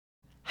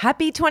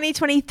Happy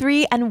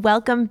 2023 and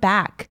welcome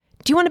back.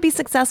 Do you want to be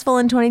successful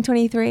in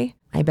 2023?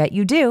 I bet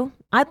you do.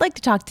 I'd like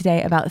to talk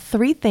today about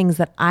 3 things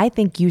that I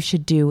think you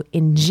should do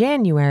in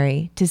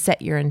January to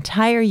set your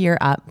entire year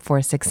up for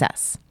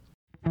success.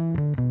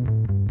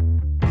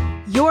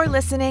 You're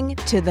listening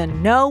to the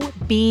No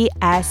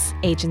BS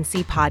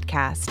Agency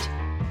podcast.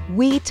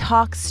 We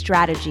talk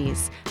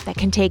strategies that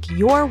can take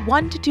your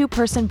 1 to 2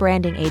 person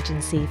branding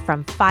agency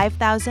from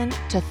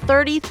 $5,000 to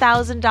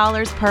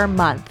 $30,000 per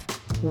month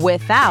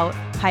without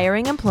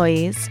hiring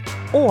employees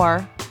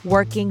or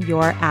working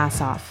your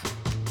ass off.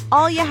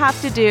 All you have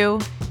to do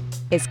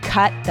is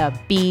cut the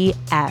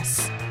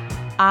BS.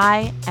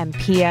 I am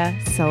Pia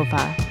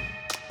Silva.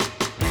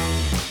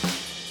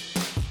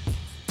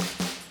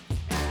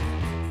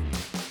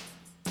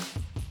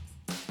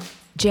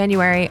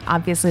 January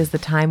obviously is the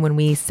time when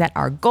we set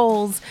our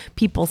goals.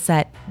 People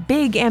set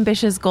big,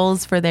 ambitious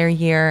goals for their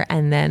year,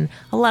 and then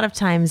a lot of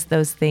times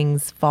those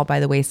things fall by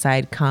the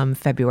wayside come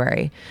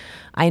February.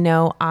 I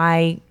know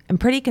I am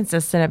pretty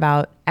consistent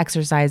about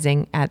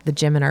exercising at the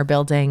gym in our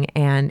building,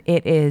 and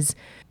it is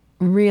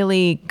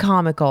really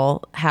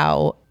comical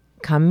how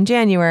come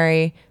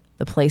January,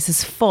 the place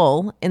is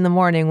full in the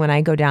morning when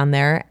I go down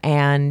there,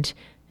 and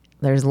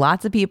there's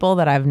lots of people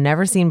that I've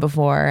never seen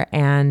before,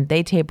 and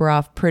they taper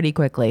off pretty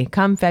quickly.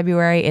 Come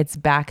February, it's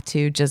back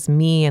to just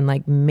me and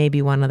like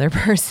maybe one other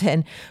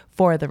person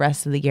for the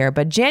rest of the year.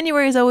 But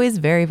January is always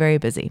very, very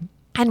busy.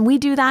 And we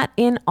do that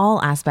in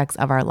all aspects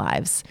of our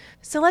lives.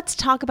 So let's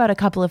talk about a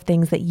couple of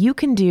things that you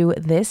can do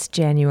this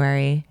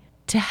January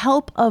to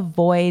help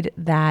avoid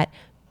that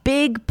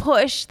big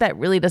push that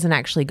really doesn't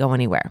actually go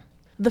anywhere.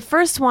 The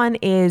first one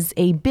is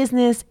a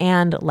business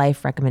and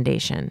life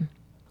recommendation.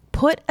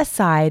 Put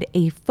aside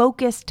a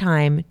focused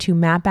time to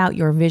map out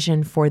your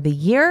vision for the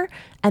year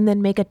and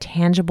then make a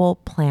tangible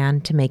plan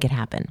to make it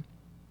happen.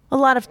 A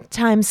lot of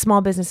times,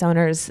 small business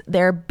owners,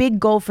 their big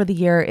goal for the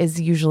year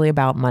is usually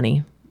about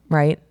money,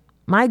 right?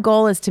 My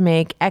goal is to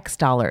make X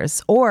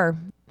dollars, or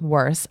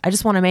worse, I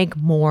just want to make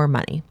more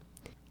money.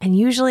 And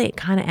usually it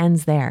kind of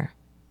ends there.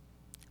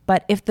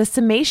 But if the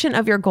summation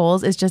of your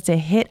goals is just to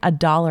hit a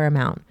dollar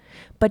amount,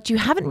 but you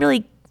haven't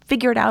really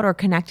figured out or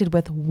connected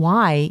with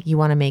why you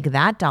want to make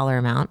that dollar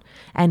amount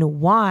and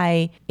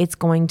why it's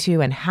going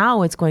to and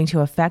how it's going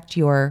to affect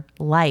your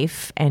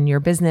life and your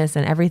business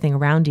and everything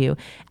around you,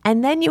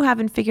 and then you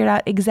haven't figured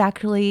out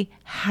exactly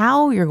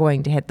how you're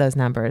going to hit those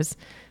numbers,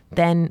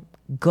 then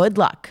good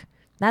luck.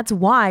 That's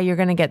why you're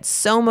going to get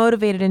so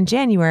motivated in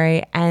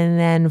January and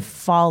then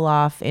fall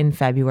off in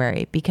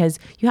February because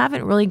you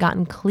haven't really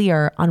gotten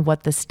clear on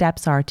what the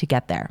steps are to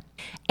get there.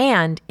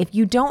 And if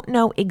you don't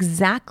know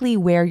exactly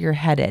where you're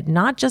headed,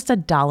 not just a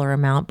dollar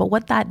amount, but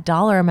what that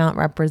dollar amount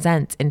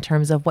represents in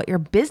terms of what your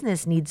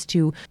business needs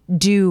to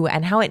do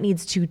and how it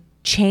needs to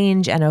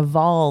change and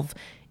evolve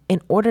in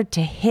order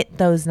to hit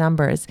those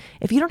numbers,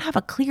 if you don't have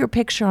a clear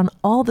picture on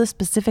all the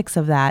specifics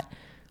of that,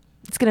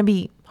 it's going to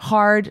be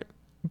hard,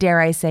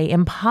 dare I say,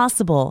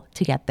 impossible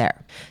to get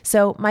there.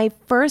 So my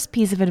first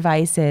piece of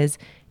advice is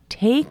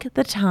take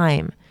the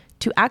time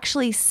to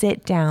actually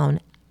sit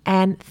down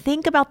and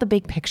think about the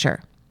big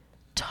picture.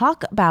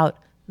 Talk about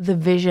the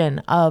vision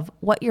of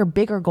what your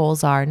bigger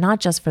goals are, not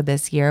just for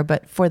this year,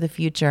 but for the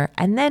future.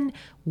 And then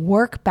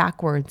work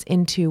backwards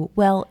into,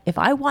 well, if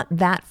I want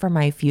that for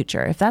my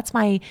future, if that's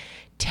my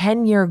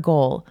 10-year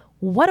goal,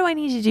 what do I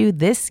need to do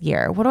this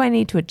year? What do I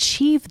need to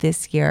achieve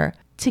this year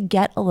to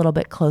get a little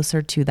bit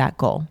closer to that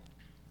goal?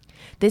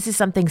 This is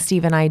something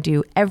Steve and I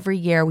do every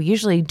year. We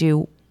usually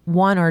do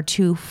 1 or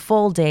 2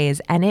 full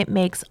days, and it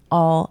makes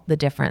all the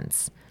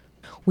difference.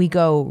 We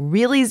go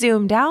really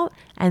zoomed out,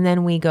 and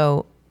then we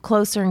go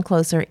closer and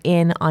closer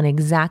in on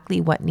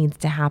exactly what needs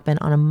to happen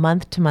on a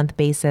month-to-month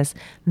basis.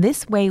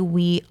 This way,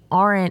 we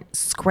aren't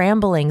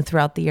scrambling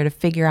throughout the year to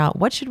figure out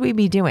what should we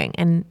be doing.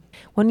 And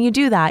when you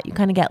do that, you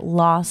kind of get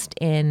lost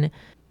in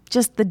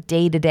just the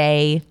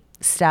day-to-day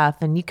stuff,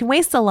 and you can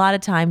waste a lot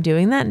of time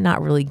doing that and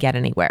not really get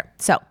anywhere.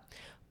 So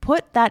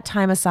put that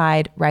time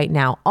aside right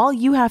now. All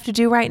you have to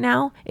do right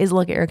now is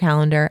look at your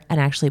calendar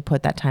and actually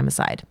put that time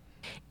aside.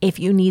 If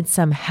you need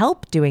some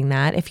help doing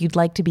that, if you'd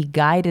like to be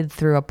guided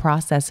through a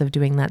process of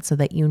doing that so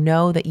that you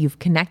know that you've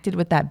connected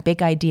with that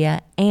big idea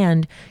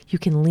and you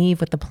can leave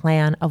with a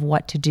plan of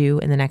what to do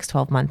in the next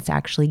 12 months to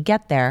actually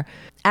get there.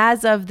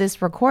 As of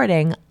this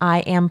recording, I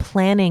am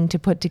planning to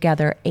put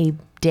together a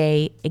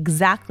day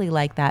exactly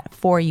like that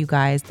for you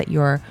guys that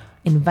you're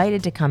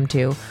invited to come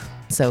to.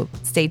 So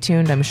stay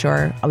tuned. I'm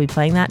sure I'll be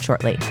playing that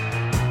shortly.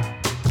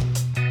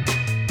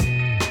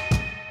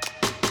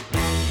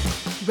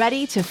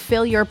 Ready to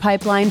fill your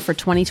pipeline for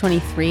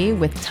 2023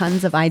 with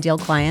tons of ideal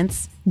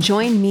clients?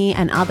 Join me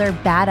and other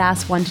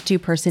badass 1 to 2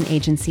 person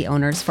agency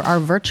owners for our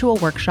virtual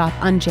workshop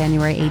on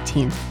January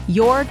 18th.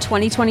 Your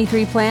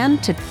 2023 plan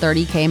to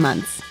 30K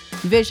months.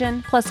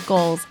 Vision plus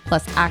goals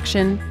plus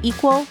action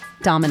equal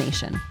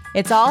domination.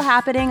 It's all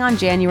happening on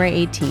January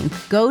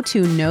 18th. Go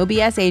to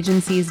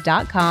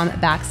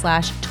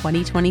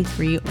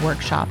nobsagencies.com/2023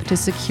 workshop to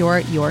secure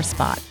your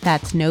spot.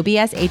 That's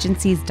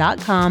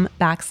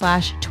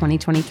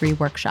nobsagencies.com/2023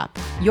 workshop.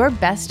 Your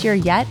best year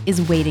yet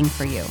is waiting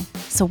for you.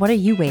 So what are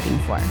you waiting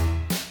for?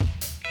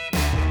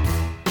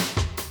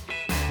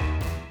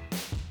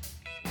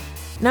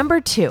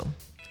 Number 2,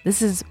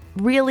 this is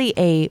really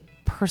a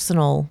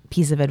personal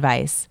piece of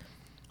advice.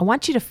 I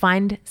want you to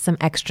find some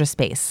extra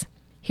space.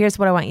 Here's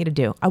what I want you to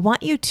do. I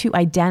want you to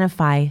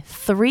identify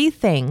 3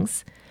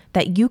 things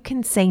that you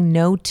can say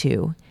no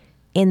to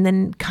in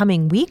the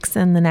coming weeks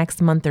and the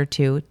next month or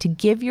 2 to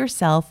give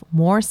yourself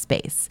more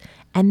space,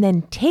 and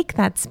then take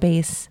that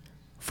space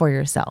for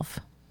yourself.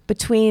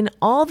 Between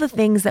all the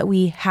things that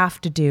we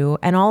have to do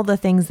and all the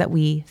things that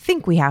we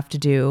think we have to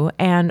do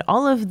and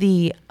all of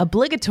the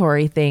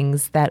obligatory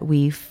things that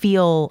we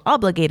feel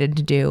obligated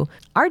to do,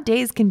 our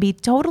days can be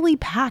totally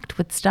packed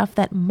with stuff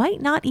that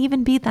might not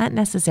even be that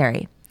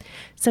necessary.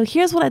 So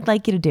here's what I'd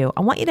like you to do.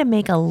 I want you to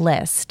make a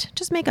list.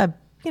 Just make a,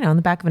 in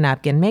the back of a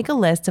napkin, make a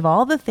list of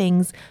all the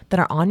things that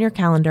are on your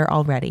calendar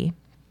already,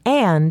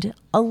 and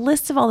a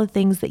list of all the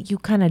things that you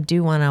kind of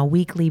do on a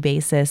weekly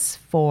basis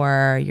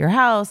for your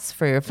house,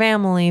 for your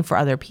family, for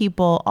other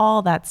people,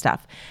 all that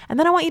stuff. And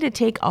then I want you to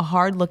take a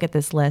hard look at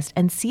this list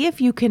and see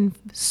if you can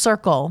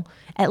circle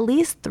at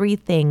least 3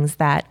 things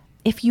that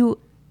if you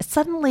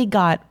suddenly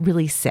got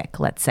really sick,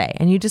 let's say,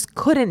 and you just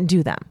couldn't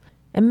do them,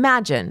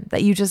 imagine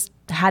that you just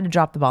had to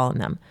drop the ball on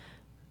them.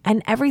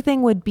 And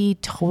everything would be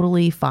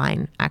totally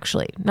fine,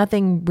 actually.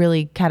 Nothing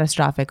really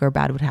catastrophic or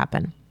bad would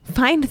happen.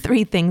 Find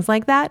 3 things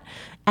like that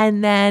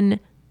and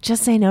then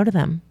just say no to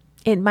them.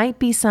 It might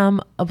be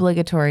some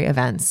obligatory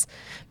events.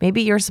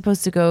 Maybe you're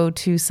supposed to go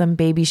to some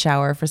baby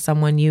shower for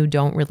someone you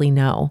don't really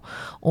know.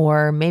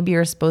 Or maybe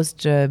you're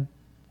supposed to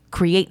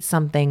create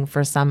something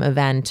for some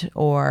event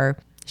or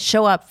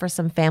show up for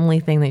some family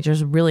thing that you're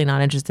just really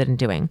not interested in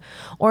doing.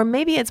 Or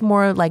maybe it's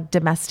more like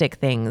domestic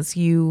things.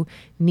 You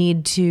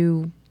need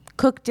to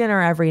cook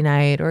dinner every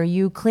night, or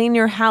you clean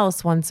your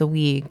house once a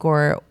week,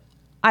 or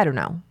I don't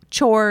know,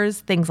 chores,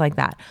 things like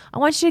that. I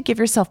want you to give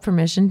yourself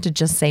permission to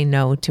just say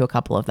no to a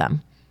couple of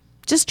them.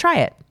 Just try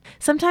it.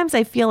 Sometimes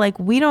I feel like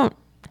we don't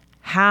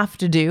have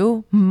to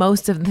do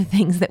most of the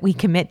things that we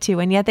commit to,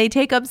 and yet they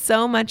take up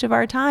so much of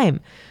our time.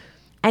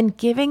 And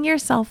giving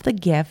yourself the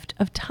gift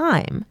of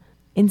time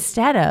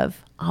instead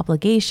of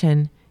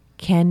obligation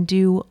can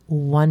do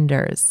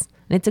wonders.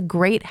 And it's a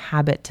great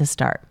habit to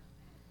start.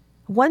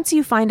 Once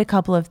you find a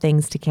couple of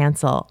things to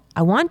cancel,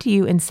 I want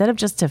you, instead of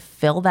just to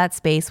fill that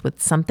space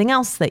with something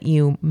else that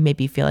you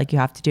maybe feel like you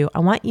have to do, I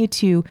want you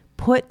to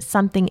put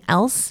something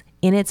else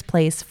in its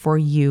place for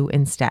you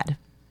instead.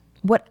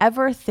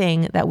 Whatever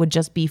thing that would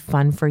just be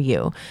fun for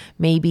you.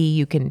 Maybe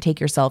you can take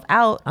yourself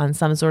out on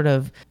some sort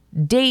of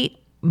date,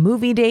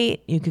 movie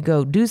date. You could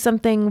go do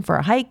something for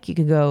a hike. You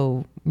could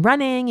go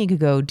running. You could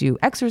go do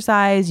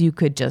exercise. You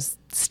could just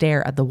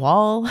stare at the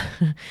wall,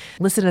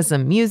 listen to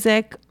some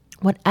music,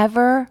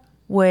 whatever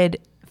would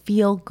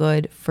feel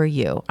good for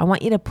you. I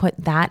want you to put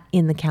that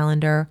in the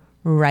calendar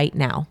right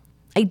now.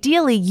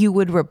 Ideally, you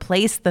would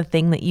replace the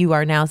thing that you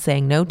are now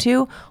saying no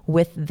to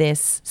with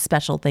this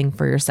special thing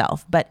for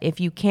yourself. But if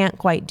you can't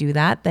quite do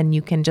that, then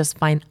you can just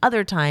find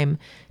other time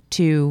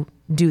to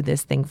do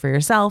this thing for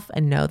yourself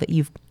and know that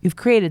you've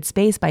created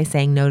space by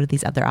saying no to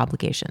these other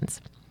obligations.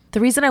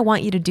 The reason I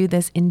want you to do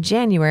this in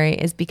January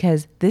is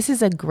because this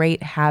is a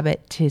great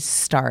habit to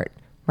start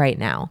right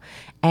now.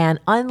 And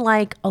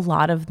unlike a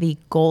lot of the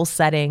goal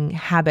setting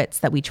habits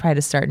that we try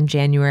to start in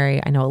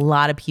January, I know a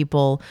lot of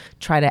people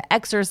try to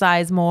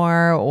exercise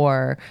more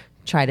or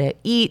try to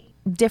eat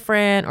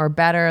different or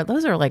better.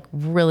 Those are like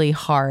really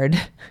hard.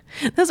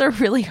 Those are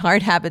really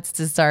hard habits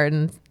to start.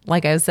 And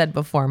like I said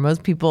before,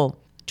 most people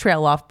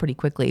trail off pretty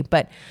quickly.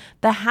 But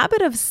the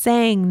habit of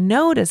saying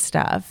no to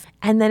stuff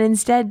and then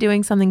instead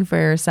doing something for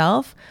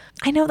yourself,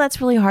 I know that's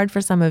really hard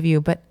for some of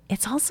you, but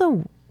it's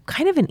also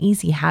kind of an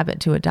easy habit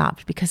to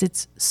adopt because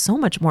it's so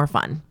much more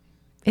fun.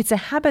 It's a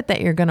habit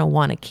that you're going to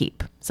want to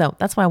keep. So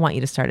that's why I want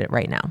you to start it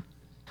right now.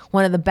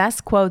 One of the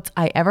best quotes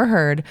I ever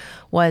heard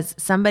was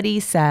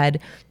somebody said,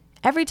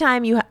 every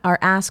time you are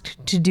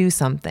asked to do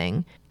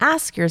something,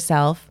 ask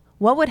yourself,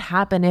 what would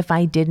happen if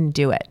I didn't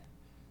do it?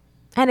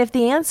 And if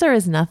the answer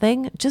is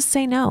nothing, just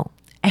say no.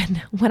 And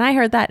when I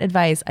heard that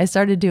advice, I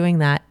started doing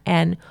that.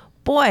 And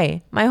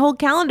boy, my whole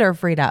calendar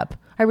freed up.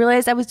 I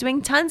realized I was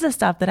doing tons of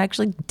stuff that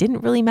actually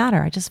didn't really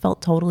matter. I just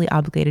felt totally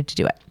obligated to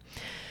do it.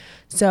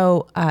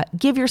 So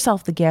give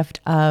yourself the gift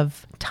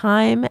of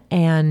time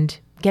and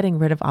getting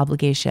rid of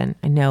obligation.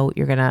 I know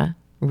you're going to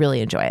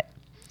really enjoy it.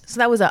 So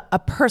that was a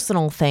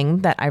personal thing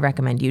that I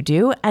recommend you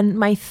do. And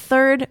my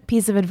third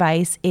piece of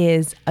advice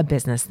is a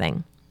business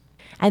thing.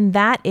 And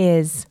that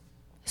is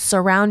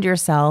surround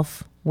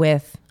yourself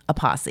with a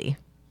posse.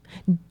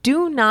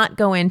 Do not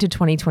go into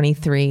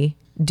 2023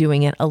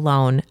 doing it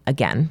alone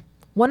again.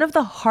 One of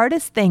the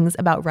hardest things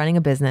about running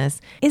a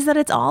business is that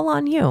it's all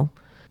on you.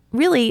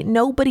 Really,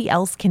 nobody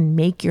else can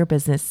make your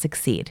business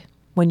succeed.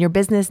 When your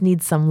business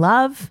needs some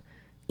love,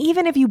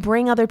 even if you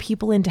bring other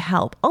people in to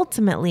help,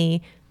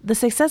 ultimately, the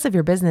success of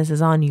your business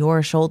is on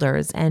your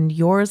shoulders and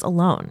yours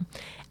alone.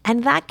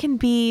 And that can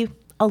be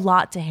a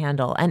lot to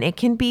handle, and it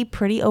can be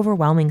pretty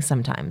overwhelming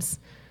sometimes.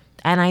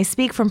 And I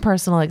speak from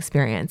personal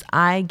experience.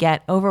 I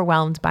get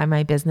overwhelmed by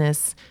my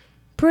business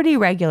pretty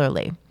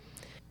regularly.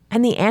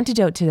 And the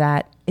antidote to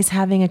that is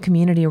having a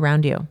community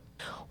around you.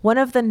 One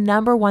of the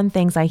number one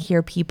things I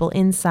hear people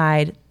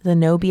inside the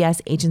No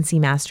BS Agency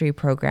Mastery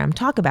program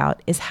talk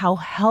about is how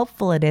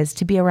helpful it is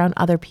to be around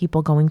other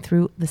people going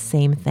through the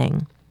same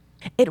thing.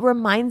 It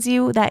reminds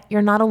you that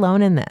you're not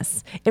alone in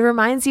this. It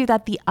reminds you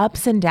that the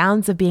ups and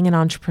downs of being an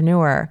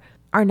entrepreneur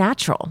are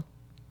natural.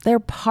 They're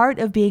part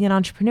of being an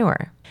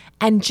entrepreneur.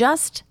 And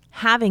just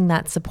having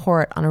that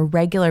support on a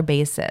regular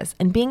basis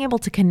and being able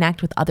to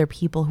connect with other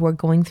people who are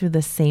going through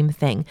the same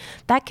thing,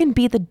 that can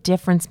be the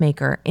difference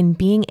maker in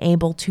being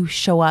able to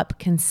show up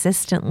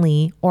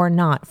consistently or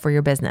not for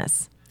your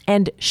business.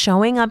 And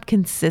showing up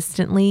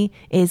consistently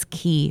is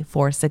key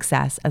for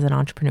success as an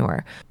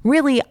entrepreneur.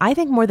 Really, I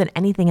think more than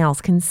anything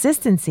else,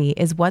 consistency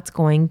is what's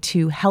going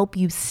to help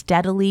you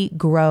steadily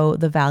grow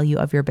the value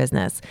of your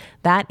business.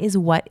 That is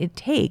what it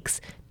takes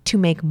to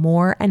make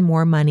more and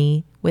more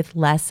money with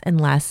less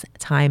and less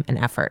time and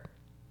effort.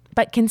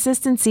 But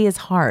consistency is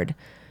hard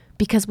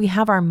because we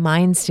have our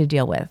minds to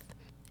deal with,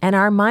 and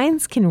our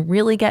minds can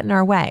really get in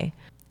our way.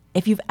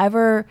 If you've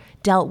ever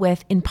dealt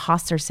with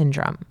imposter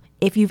syndrome,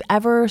 if you've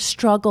ever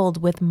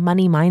struggled with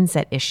money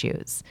mindset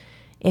issues,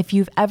 if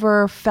you've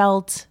ever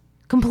felt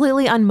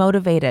completely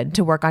unmotivated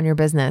to work on your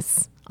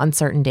business on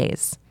certain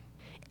days,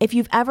 if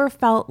you've ever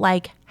felt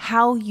like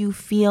how you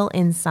feel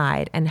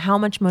inside and how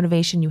much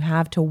motivation you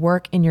have to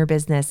work in your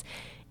business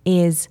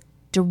is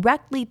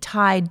directly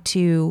tied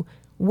to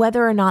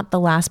whether or not the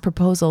last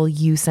proposal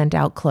you sent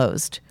out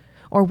closed,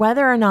 or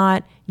whether or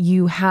not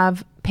you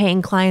have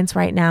paying clients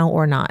right now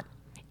or not.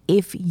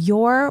 If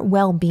your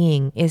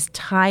well-being is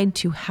tied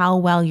to how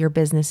well your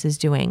business is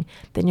doing,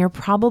 then you're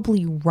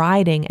probably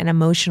riding an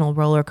emotional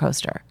roller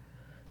coaster.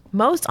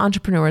 Most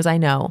entrepreneurs I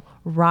know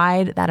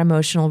ride that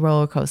emotional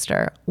roller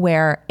coaster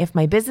where if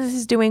my business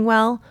is doing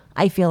well,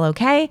 I feel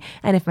okay.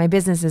 And if my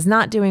business is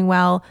not doing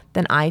well,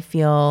 then I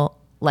feel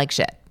like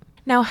shit.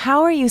 Now,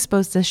 how are you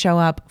supposed to show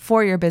up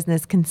for your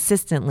business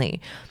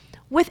consistently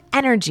with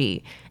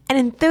energy and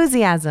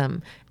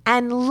enthusiasm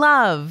and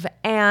love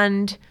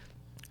and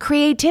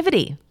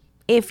creativity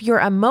if your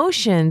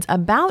emotions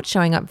about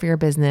showing up for your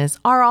business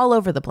are all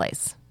over the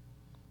place?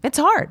 It's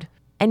hard.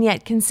 And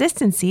yet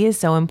consistency is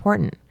so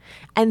important.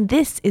 And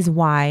this is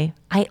why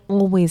I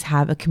always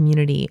have a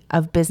community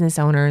of business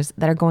owners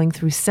that are going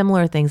through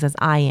similar things as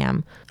I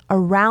am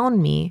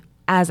around me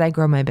as I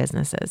grow my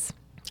businesses.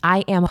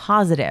 I am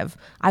positive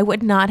I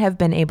would not have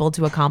been able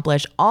to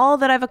accomplish all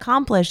that I've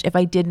accomplished if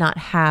I did not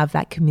have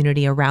that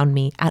community around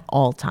me at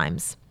all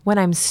times. When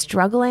I'm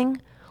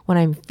struggling, when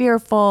I'm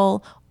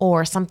fearful,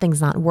 or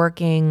something's not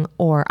working,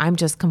 or I'm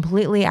just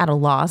completely at a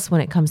loss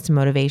when it comes to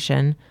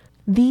motivation,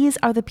 these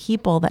are the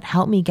people that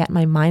help me get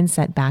my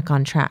mindset back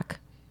on track.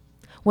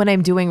 When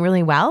I'm doing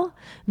really well,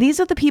 these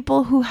are the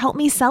people who help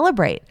me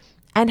celebrate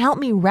and help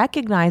me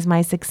recognize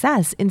my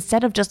success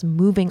instead of just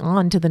moving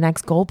on to the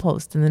next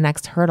goalpost and the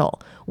next hurdle,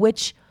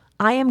 which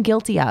I am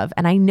guilty of,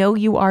 and I know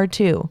you are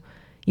too.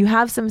 You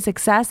have some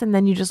success and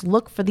then you just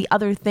look for the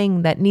other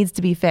thing that needs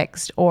to be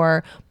fixed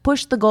or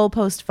push the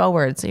goalpost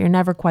forward so you're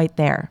never quite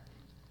there.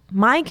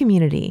 My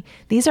community,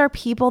 these are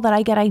people that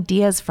I get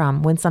ideas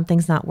from when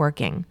something's not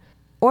working.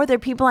 Or they're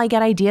people I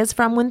get ideas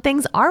from when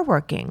things are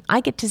working.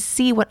 I get to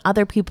see what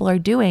other people are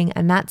doing,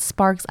 and that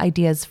sparks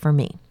ideas for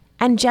me.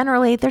 And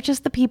generally, they're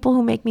just the people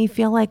who make me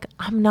feel like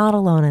I'm not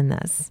alone in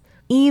this,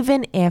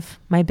 even if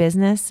my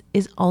business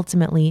is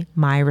ultimately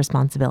my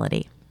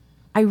responsibility.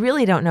 I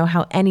really don't know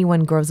how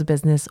anyone grows a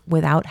business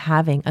without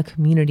having a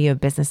community of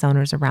business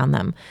owners around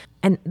them.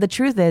 And the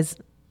truth is,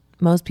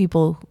 most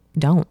people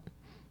don't.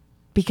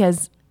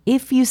 Because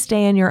if you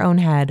stay in your own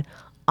head,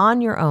 on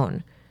your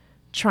own,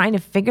 trying to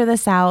figure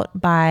this out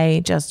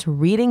by just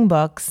reading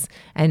books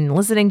and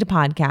listening to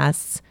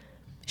podcasts,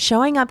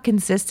 showing up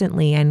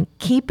consistently and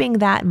keeping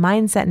that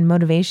mindset and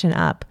motivation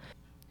up,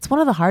 it's one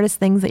of the hardest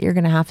things that you're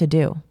going to have to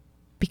do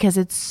because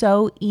it's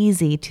so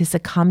easy to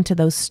succumb to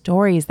those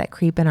stories that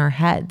creep in our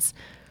heads,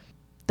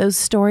 those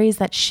stories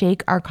that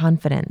shake our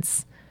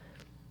confidence,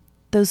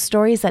 those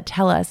stories that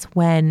tell us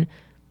when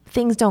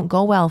things don't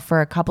go well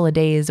for a couple of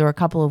days or a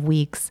couple of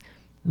weeks,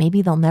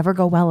 maybe they'll never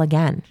go well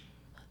again.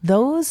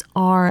 Those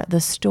are the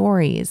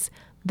stories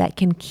that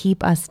can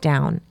keep us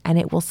down, and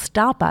it will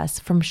stop us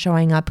from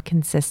showing up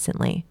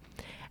consistently.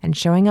 And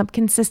showing up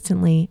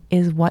consistently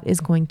is what is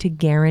going to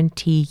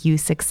guarantee you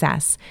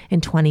success in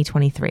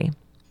 2023.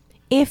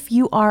 If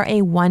you are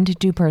a 1 to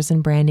 2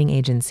 person branding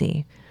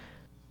agency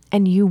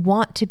and you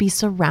want to be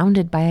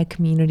surrounded by a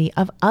community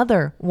of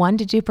other 1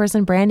 to 2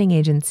 person branding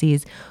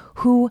agencies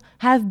who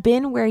have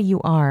been where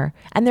you are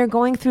and they're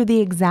going through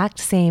the exact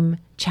same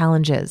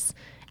challenges,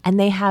 and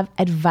they have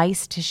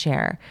advice to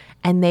share,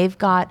 and they've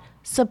got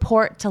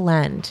support to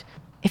lend,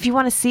 If you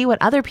want to see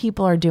what other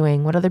people are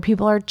doing, what other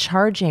people are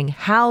charging,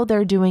 how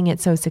they're doing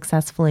it so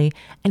successfully,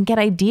 and get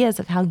ideas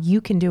of how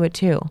you can do it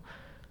too.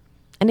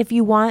 And if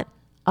you want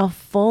a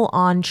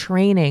full-on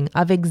training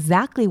of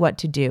exactly what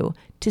to do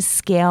to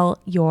scale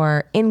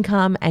your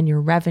income and your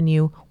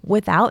revenue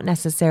without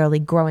necessarily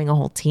growing a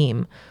whole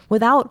team,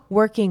 without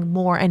working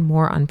more and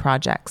more on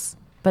projects,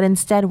 but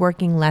instead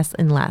working less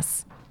and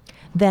less,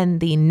 then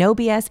the No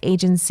BS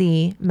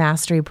Agency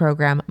Mastery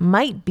Program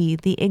might be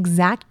the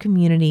exact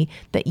community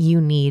that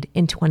you need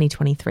in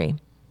 2023.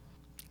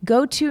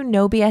 Go to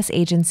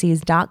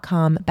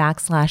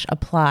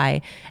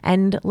nobsagencies.com/apply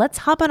and let's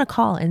hop on a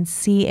call and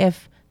see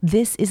if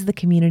this is the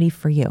community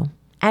for you.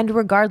 And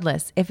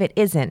regardless, if it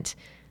isn't,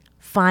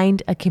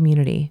 find a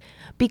community,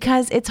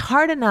 because it's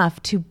hard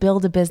enough to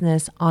build a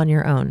business on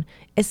your own,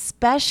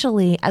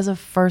 especially as a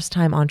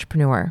first-time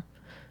entrepreneur.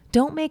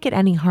 Don't make it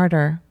any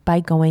harder by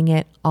going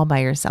it all by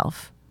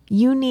yourself.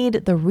 You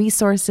need the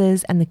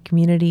resources and the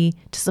community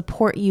to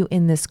support you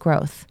in this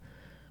growth.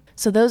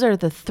 So those are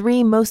the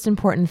 3 most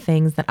important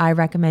things that I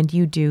recommend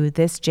you do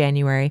this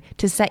January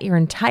to set your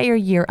entire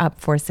year up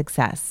for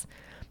success.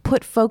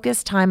 Put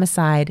focused time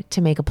aside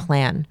to make a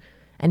plan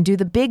and do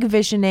the big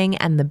visioning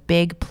and the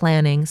big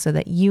planning so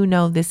that you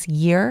know this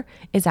year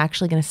is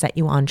actually going to set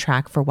you on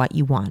track for what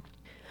you want.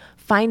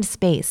 Find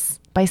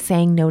space by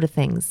saying no to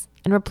things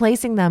and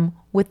replacing them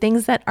with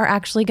things that are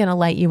actually going to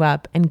light you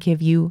up and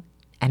give you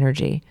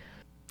energy.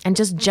 And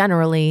just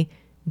generally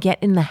get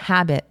in the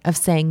habit of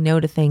saying no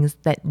to things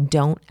that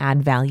don't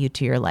add value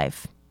to your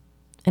life.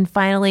 And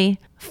finally,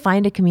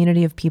 find a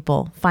community of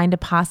people, find a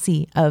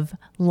posse of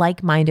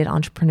like-minded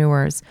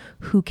entrepreneurs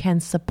who can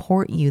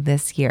support you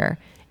this year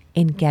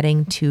in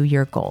getting to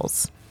your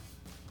goals.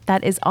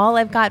 That is all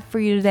I've got for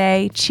you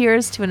today.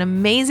 Cheers to an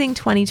amazing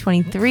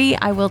 2023.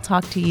 I will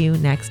talk to you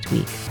next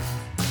week.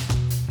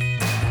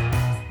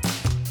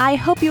 I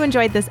hope you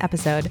enjoyed this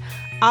episode.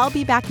 I'll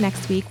be back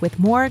next week with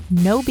more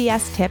No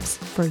BS tips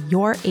for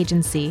your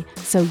agency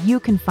so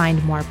you can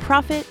find more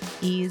profit,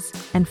 ease,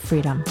 and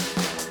freedom.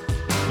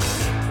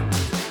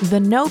 The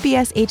No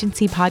BS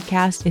Agency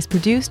podcast is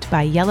produced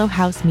by Yellow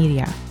House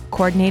Media.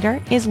 Coordinator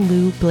is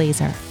Lou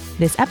Blazer.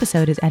 This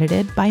episode is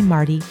edited by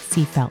Marty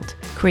Seafelt.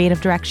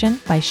 Creative direction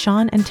by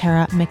Sean and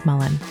Tara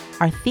McMullen.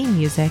 Our theme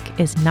music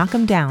is Knock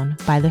 'em Down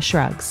by The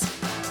Shrugs.